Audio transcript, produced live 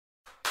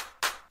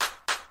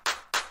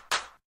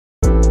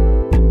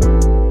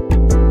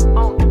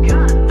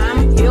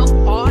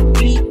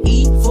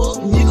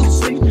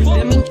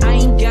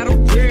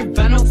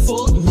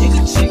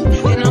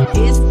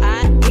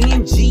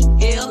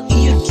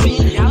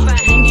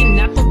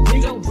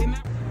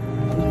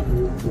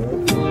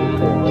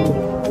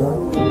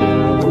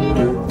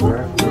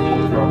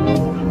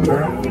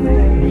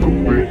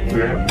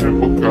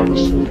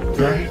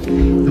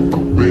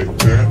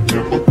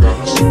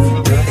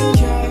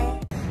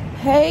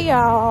Hey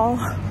y'all,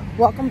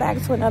 welcome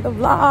back to another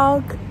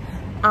vlog.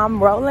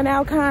 I'm rolling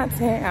out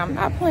content, I'm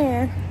not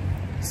playing.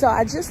 So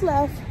I just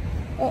left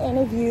an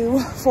interview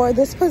for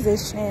this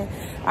position.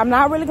 I'm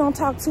not really gonna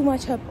talk too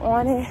much up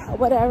on it or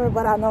whatever,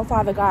 but I know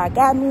Father God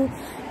got me.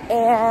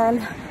 And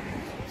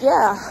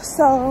yeah,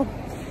 so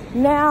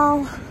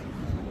now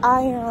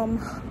I am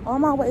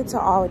on my way to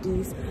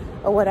Aldi's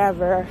or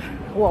whatever.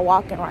 We're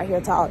walking right here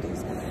to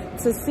Aldi's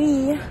to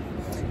see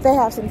if they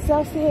have some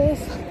Celsius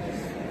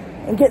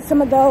and get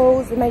some of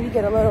those and maybe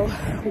get a little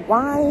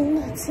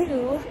wine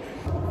too.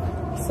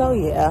 So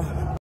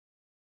yeah.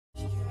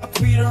 I'll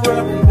be the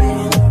rubber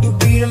band, you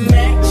be the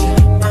match,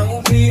 I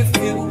will be a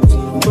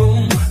fuse.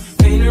 Boom,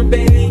 painter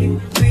baby, you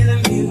be the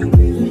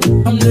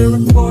muse. I'm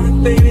the reporter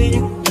baby,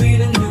 you be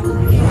the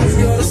news.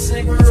 You're the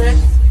cigarette,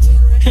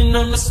 and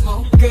I'm the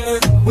smoker.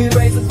 We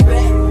raise the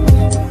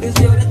bet, 'cause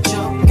you're the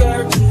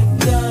joker.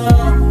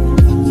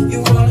 You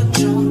are the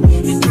jump,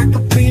 and I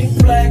could be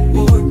the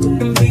blackboard, you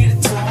can be the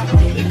top,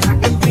 and I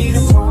can be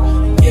the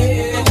one.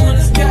 Yeah, when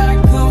the sky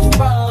comes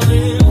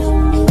falling,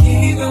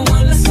 even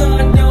when the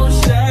sun don't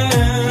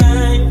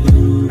shine,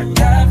 I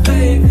got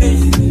faith in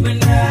you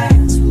and I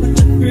put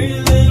your pretty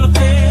little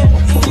hand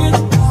in.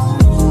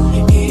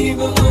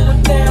 Even when I'm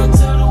down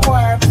to the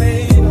wire,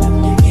 babe,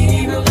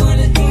 even when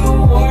it's you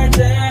or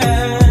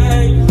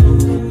die,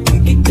 we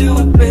can do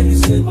it, baby,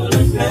 simple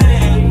and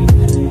plain.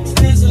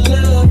 This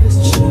love is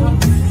true.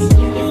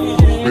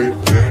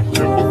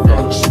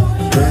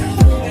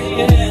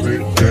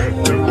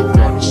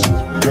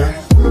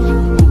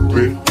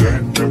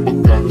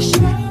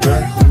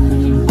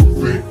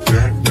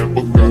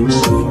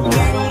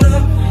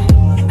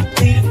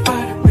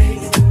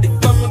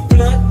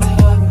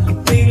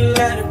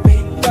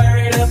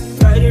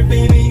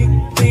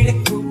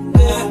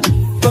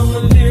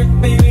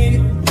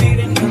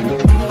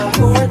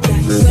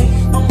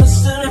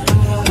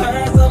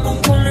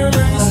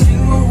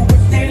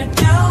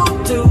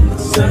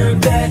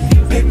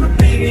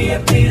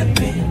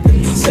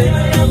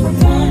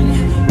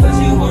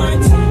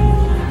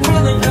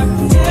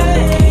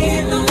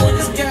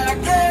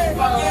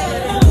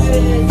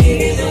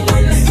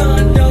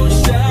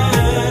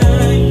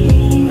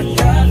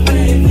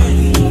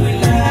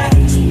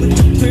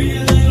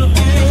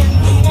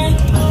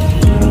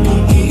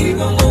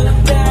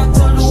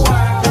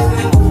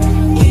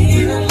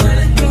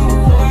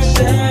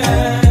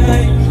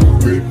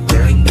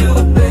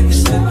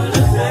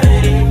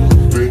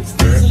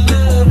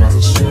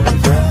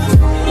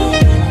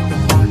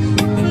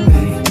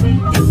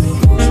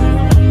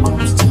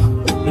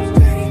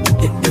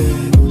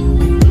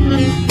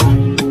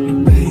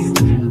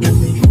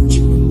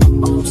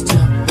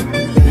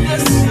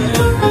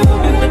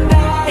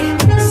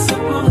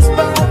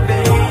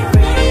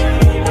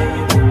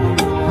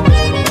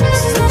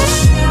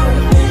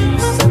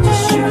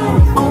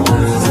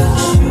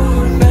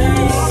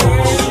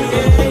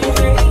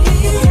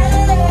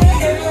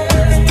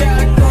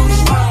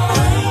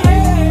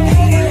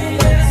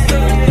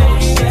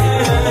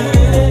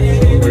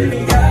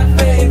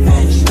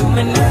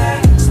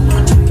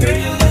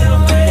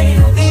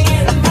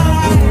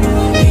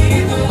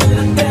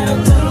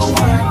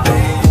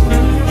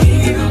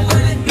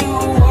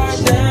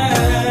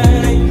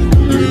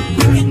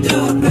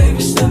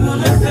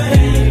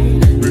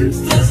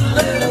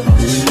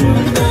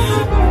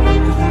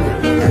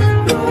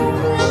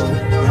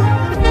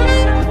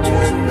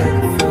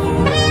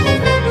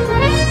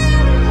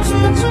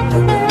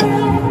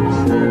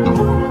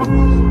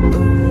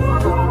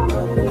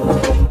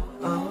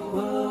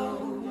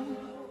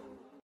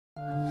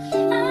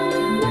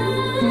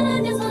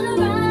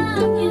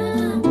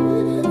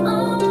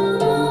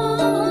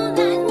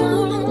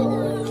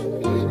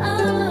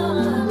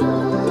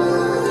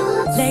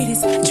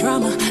 Ladies,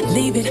 drama,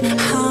 leave it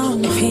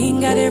home. If he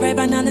ain't got it right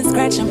by now, then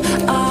scratch him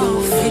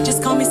off. He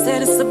just called me,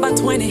 said it's about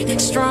 20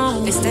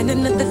 strong. They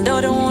standing at the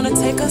door, don't wanna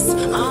take us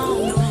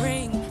on the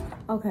ring.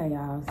 Okay,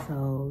 y'all,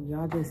 so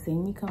y'all just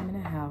seen me come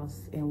in the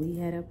house and we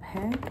had a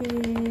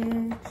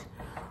package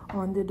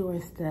on the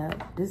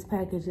doorstep. This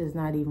package is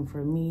not even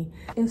for me.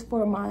 It's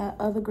for my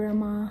other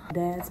grandma,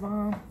 dad's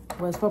mom.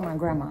 Well, it's for my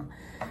grandma,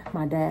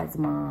 my dad's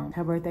mom.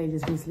 Her birthday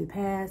just recently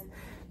passed.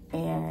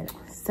 And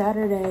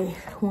Saturday,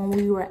 when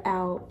we were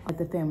out at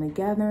the family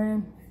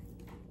gathering,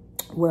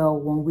 well,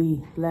 when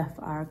we left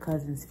our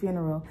cousin's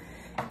funeral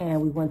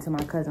and we went to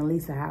my cousin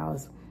Lisa's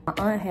house, my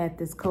aunt had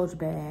this Coach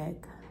bag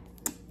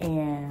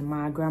and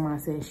my grandma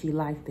said she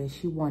liked it.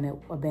 She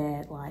wanted a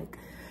bag like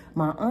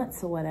my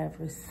aunt's or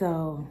whatever.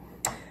 So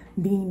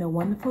being the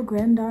wonderful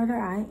granddaughter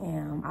I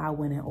am, I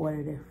went and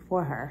ordered it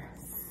for her.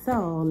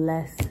 So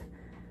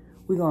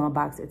we're gonna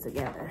box it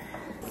together.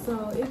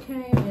 So it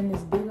came in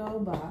this big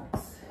old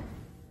box.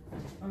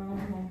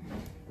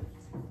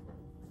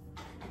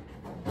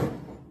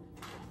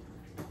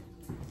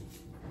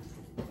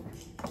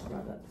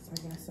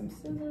 I got some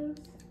scissors.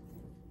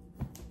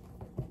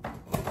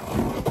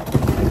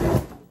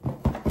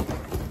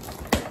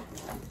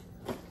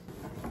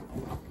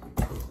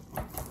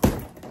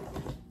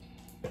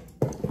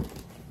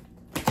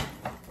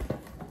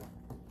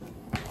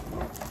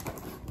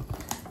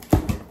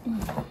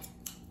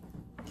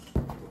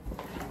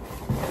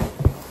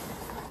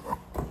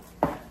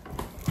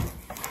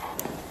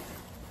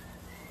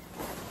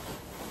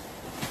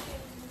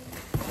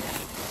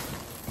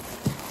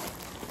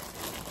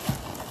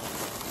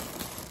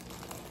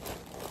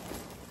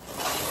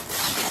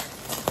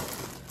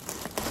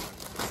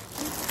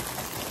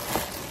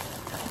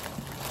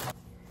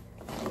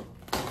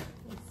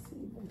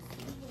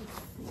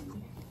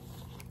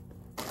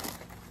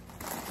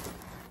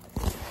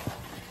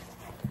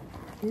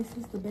 this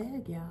is the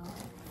bag, y'all.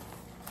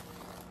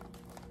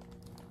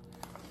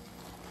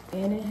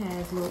 And it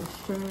has little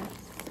straps.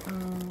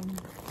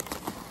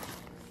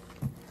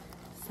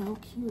 So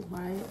cute,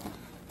 right?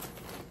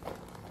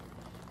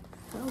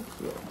 So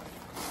cute.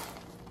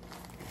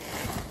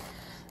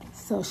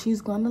 So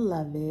she's gonna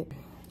love it.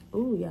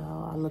 Ooh,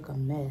 y'all, I look a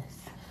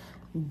mess.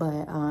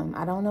 But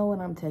I don't know when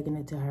I'm taking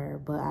it to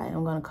her, but I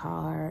am gonna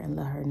call her and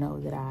let her know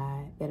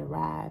that it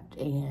arrived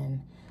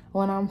and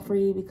when I'm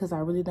free, because I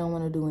really don't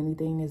want to do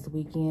anything this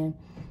weekend.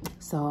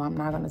 So I'm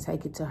not gonna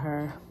take it to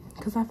her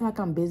because I feel like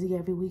I'm busy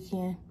every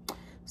weekend.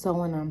 So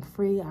when I'm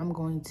free, I'm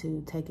going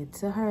to take it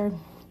to her,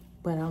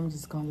 but I'm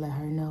just gonna let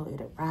her know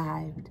it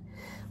arrived.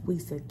 We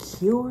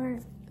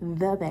secured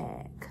the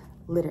bag,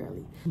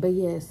 literally. But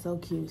yeah, it's so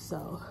cute.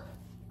 So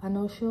I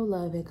know she'll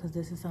love it because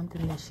this is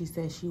something that she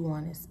said she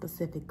wanted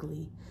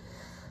specifically.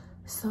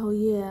 So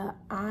yeah,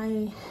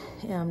 I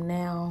am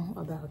now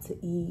about to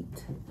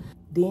eat,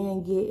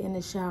 then get in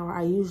the shower.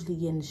 I usually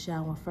get in the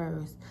shower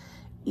first,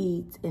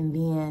 eat, and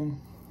then,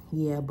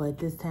 yeah, but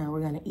this time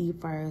we're gonna eat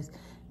first,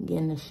 get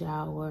in the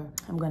shower.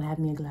 I'm gonna have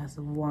me a glass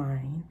of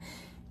wine,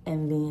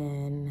 and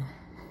then,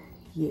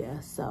 yeah,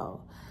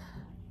 so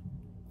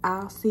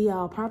I'll see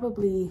y'all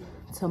probably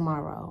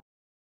tomorrow.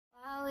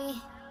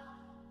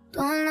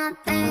 Doing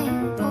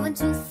nothing, moving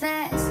too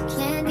fast.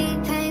 Candy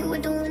paint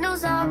with the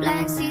windows all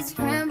black. Seats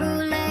creme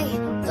brulee.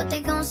 What they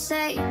gon'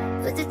 say?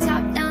 Put the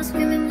top down,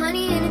 screaming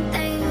money,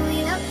 anything.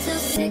 We up till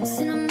 6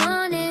 in the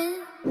morning.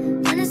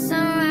 When the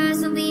sunrise,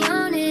 we'll be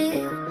on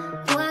it.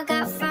 Oh, I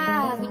got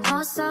 5, you know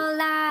it's all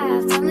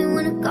live. Tell me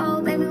when to go,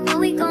 baby, when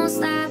we gon'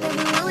 slide. Baby,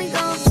 when we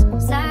gon'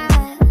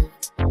 slide.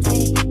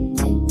 Hey,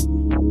 hey.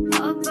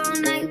 Up all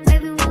night,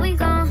 baby, when we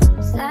gon'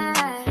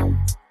 slide.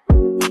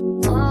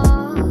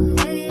 Oh,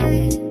 yeah,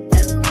 yeah.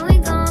 Baby, when we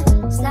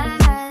gon' slide,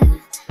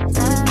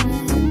 slide,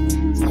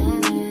 slide,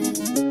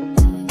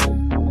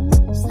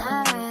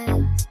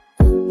 slide.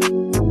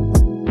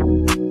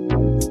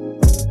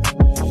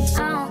 I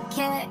don't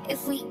care if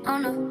we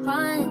on a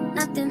run.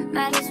 Nothing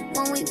matters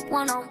when we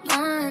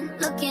one-on-one.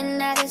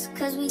 Looking at us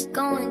cause we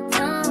going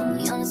down.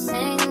 We on the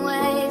same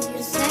wave, you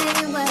the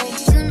same way.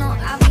 You know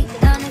I'll be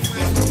done if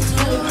this was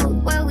you.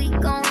 Where we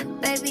going,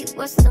 baby,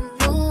 what's the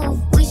move?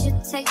 We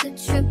should take a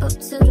trip up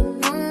to the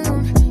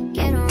moon.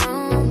 Get a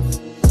room.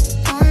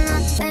 On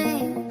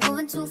nothing,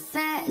 moving too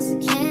fast.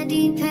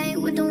 Candy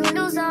paint with the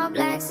windows all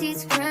black.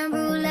 Seats creme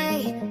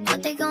brulee.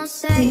 What they gon'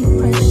 say?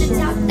 Put the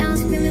top down,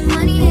 screaming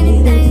money,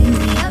 anything.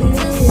 We up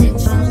till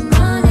 6 in the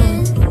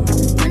morning.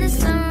 When the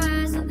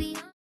sunrise will be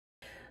on.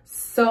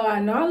 So I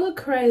know I look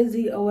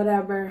crazy or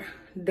whatever.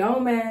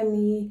 Don't mind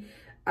me.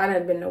 I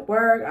done been to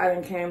work. I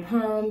done came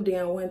home.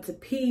 Then went to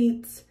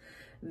Pete's.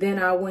 Then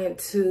I went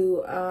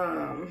to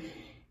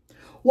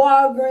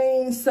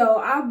Walgreens. So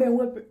I've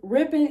been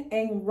ripping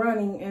and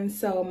running. And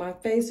so my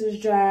face is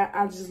dry.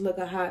 I just look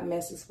a hot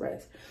mess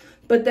express.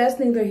 But that's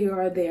neither here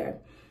or there.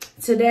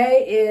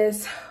 Today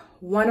is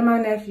one of my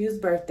nephew's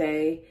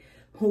birthday,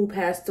 who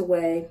passed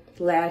away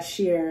last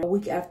year, a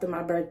week after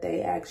my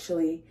birthday,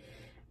 actually.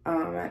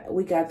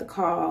 We got the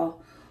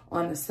call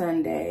on a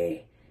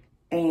Sunday,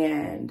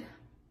 and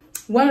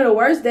one of the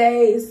worst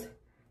days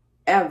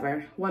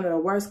ever, one of the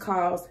worst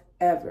calls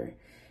ever.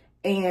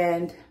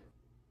 And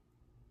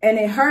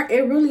it hurt,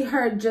 it really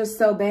hurt just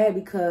so bad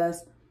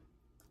because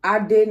I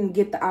didn't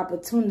get the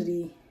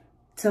opportunity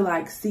to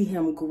like see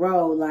him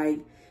grow, like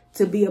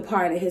to be a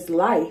part of his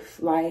life.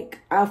 Like,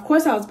 of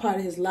course I was part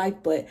of his life,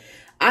 but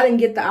I didn't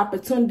get the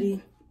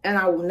opportunity, and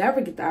I will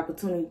never get the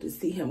opportunity to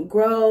see him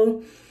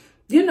grow,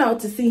 you know,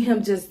 to see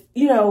him just,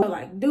 you know,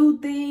 like do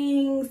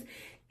things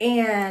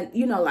and,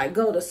 you know, like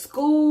go to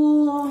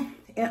school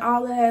and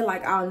all of that.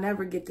 Like, I'll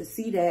never get to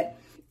see that.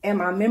 And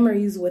my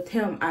memories with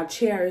him, I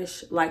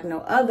cherish like no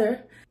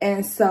other.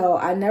 And so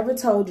I never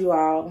told you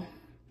all.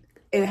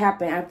 It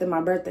happened after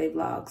my birthday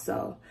vlog.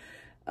 So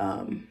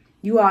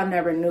you all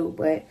never knew.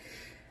 But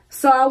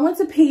so I went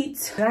to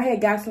Pete's and I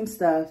had got some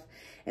stuff.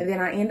 And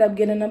then I ended up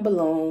getting a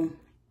balloon.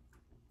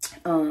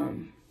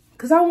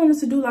 Because I wanted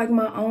to do like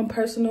my own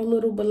personal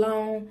little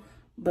balloon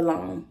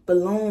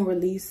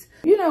release,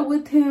 you know,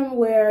 with him,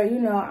 where, you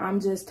know, I'm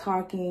just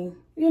talking,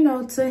 you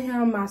know, to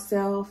him,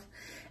 myself,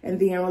 and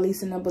then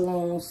releasing the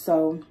balloons.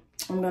 So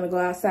I'm going to go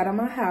outside of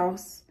my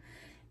house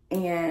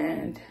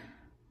and,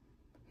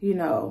 you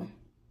know,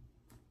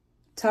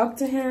 talk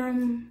to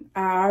him.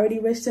 I already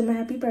wished him a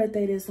happy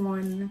birthday this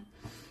morning,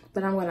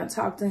 but I'm going to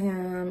talk to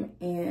him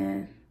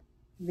and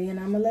then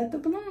I'm going to let the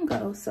balloon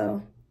go.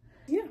 So,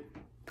 yeah.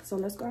 So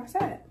let's go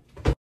outside.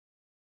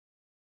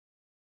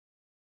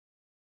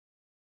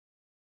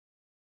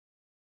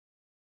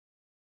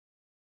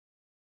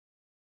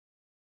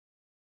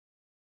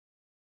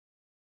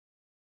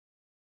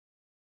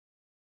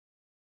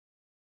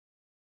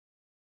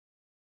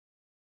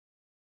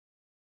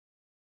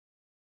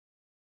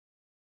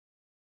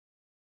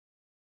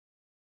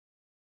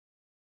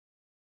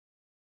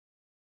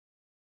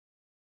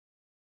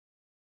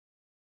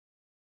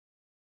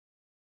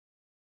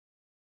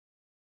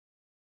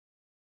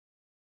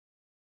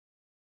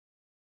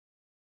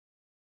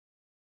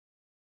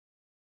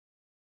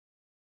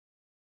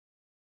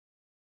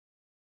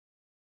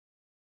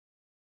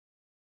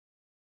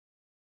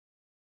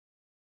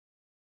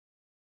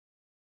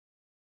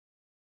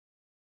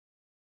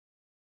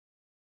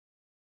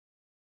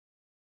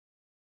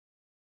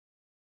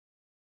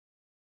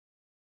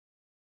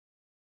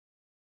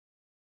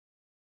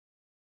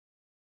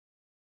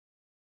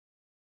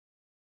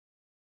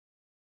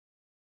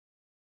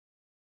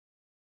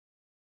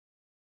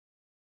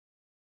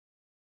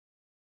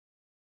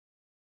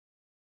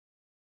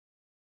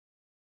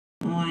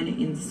 on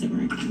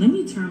Instagram. Let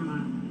me turn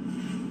my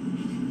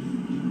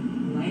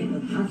light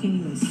up. Y'all can't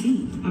even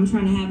see. I'm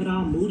trying to have it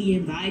all moody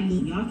and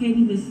vibey. Y'all can't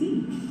even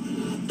see.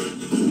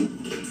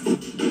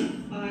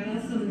 Oh, I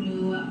got some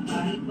new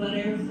body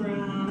butter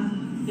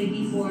from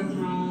 54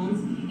 Thrones.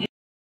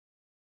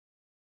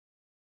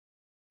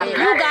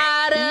 You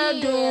gotta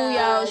do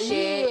your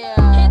shit.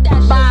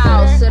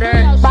 Bow, sitter,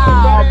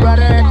 bow,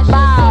 brother,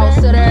 bow,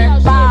 sitter,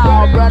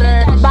 bow,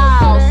 brother,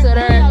 bow,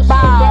 sitter,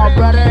 bow,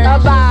 brother,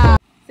 bow.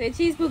 Say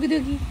cheese, boogie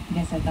doogie.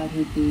 Guess I thought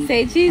he'd be.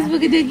 Say cheese,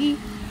 boogie doogie.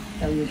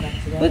 So you're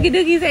back to that. Boogie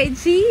doogie, say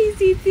cheese,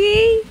 TT.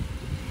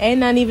 Ain't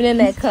not even in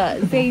that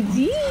cup. Say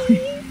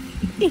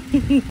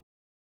cheese.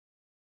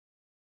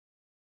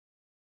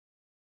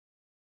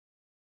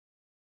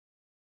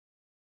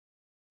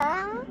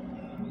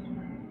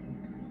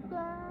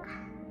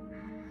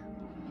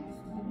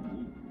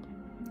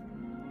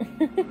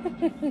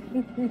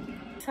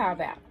 How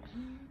about?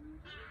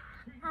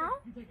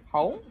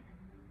 Huh?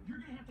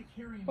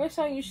 What's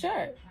on your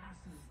shirt?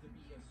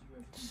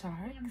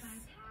 Sharks?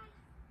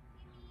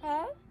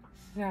 Sharks?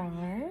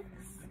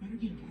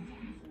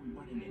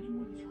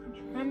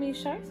 How many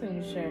sharks on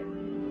your shirt?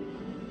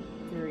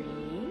 3.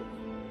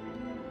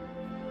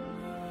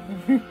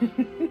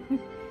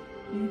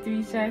 You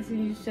 3 sharks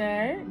in your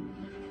shirt?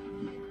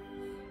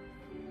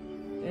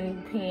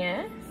 And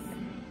pants?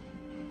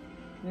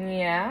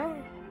 Yeah.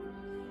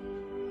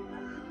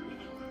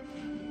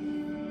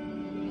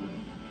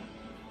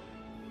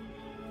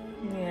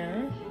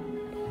 Yeah.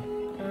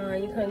 Oh,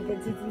 you couldn't get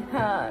Titi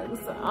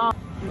hugs. Oh.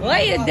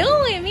 What you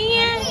doing,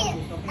 man?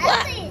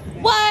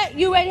 What?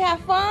 You ready to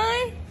have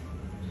fun?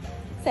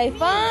 Say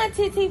fun,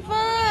 Titi,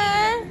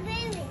 fun.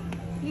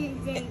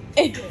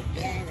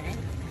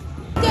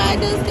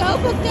 Pukadoos, go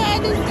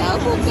Pukadoos, go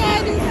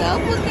Pukadoos, go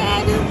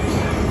Pukadoos.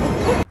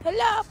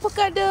 Hello,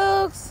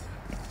 Pukadoos.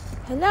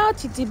 Hello,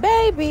 Titi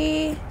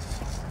baby.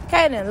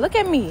 Kaden, look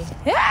at me.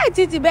 Hey,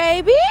 Titi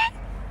baby.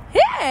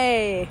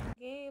 Hey.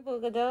 Hey,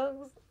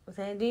 Pukadoos.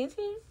 Say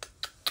Titi.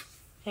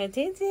 Hey,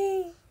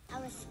 Titi. I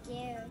was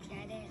scared. I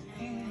didn't know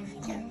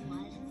where he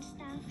was and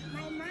stuff.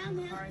 My mom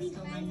helped me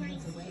find my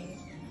seat.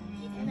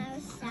 And I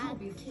was sad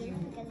too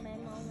because my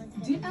mom was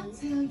with me.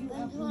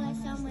 Until I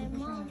saw my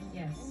mom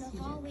in the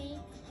hallway,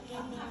 she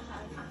gave me a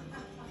hug.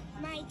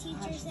 My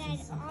teacher said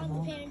all the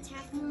parents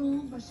have to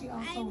leave.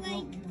 I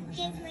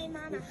gave my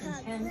mom a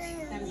hug.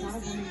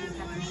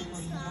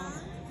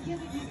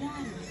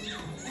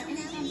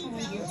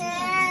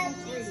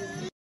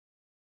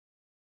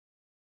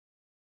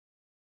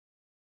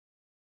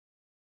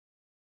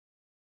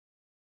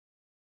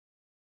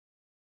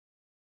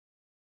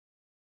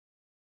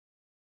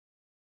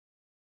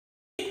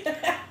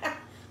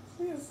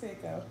 You're a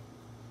sicko.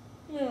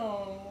 No.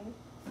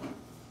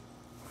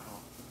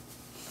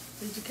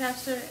 Did you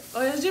capture it?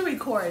 Oh, is you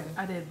recording?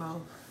 I did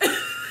both.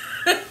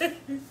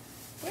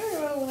 What's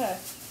wrong with her?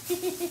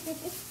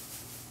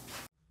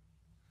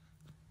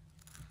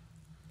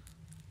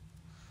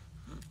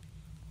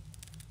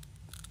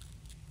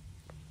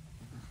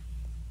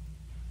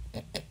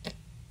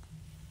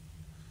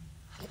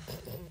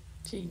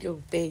 Geo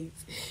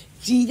face.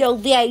 Geo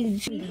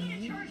face.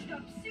 Charged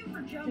up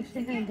super jumps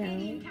to get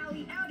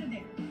Cali out of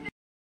there.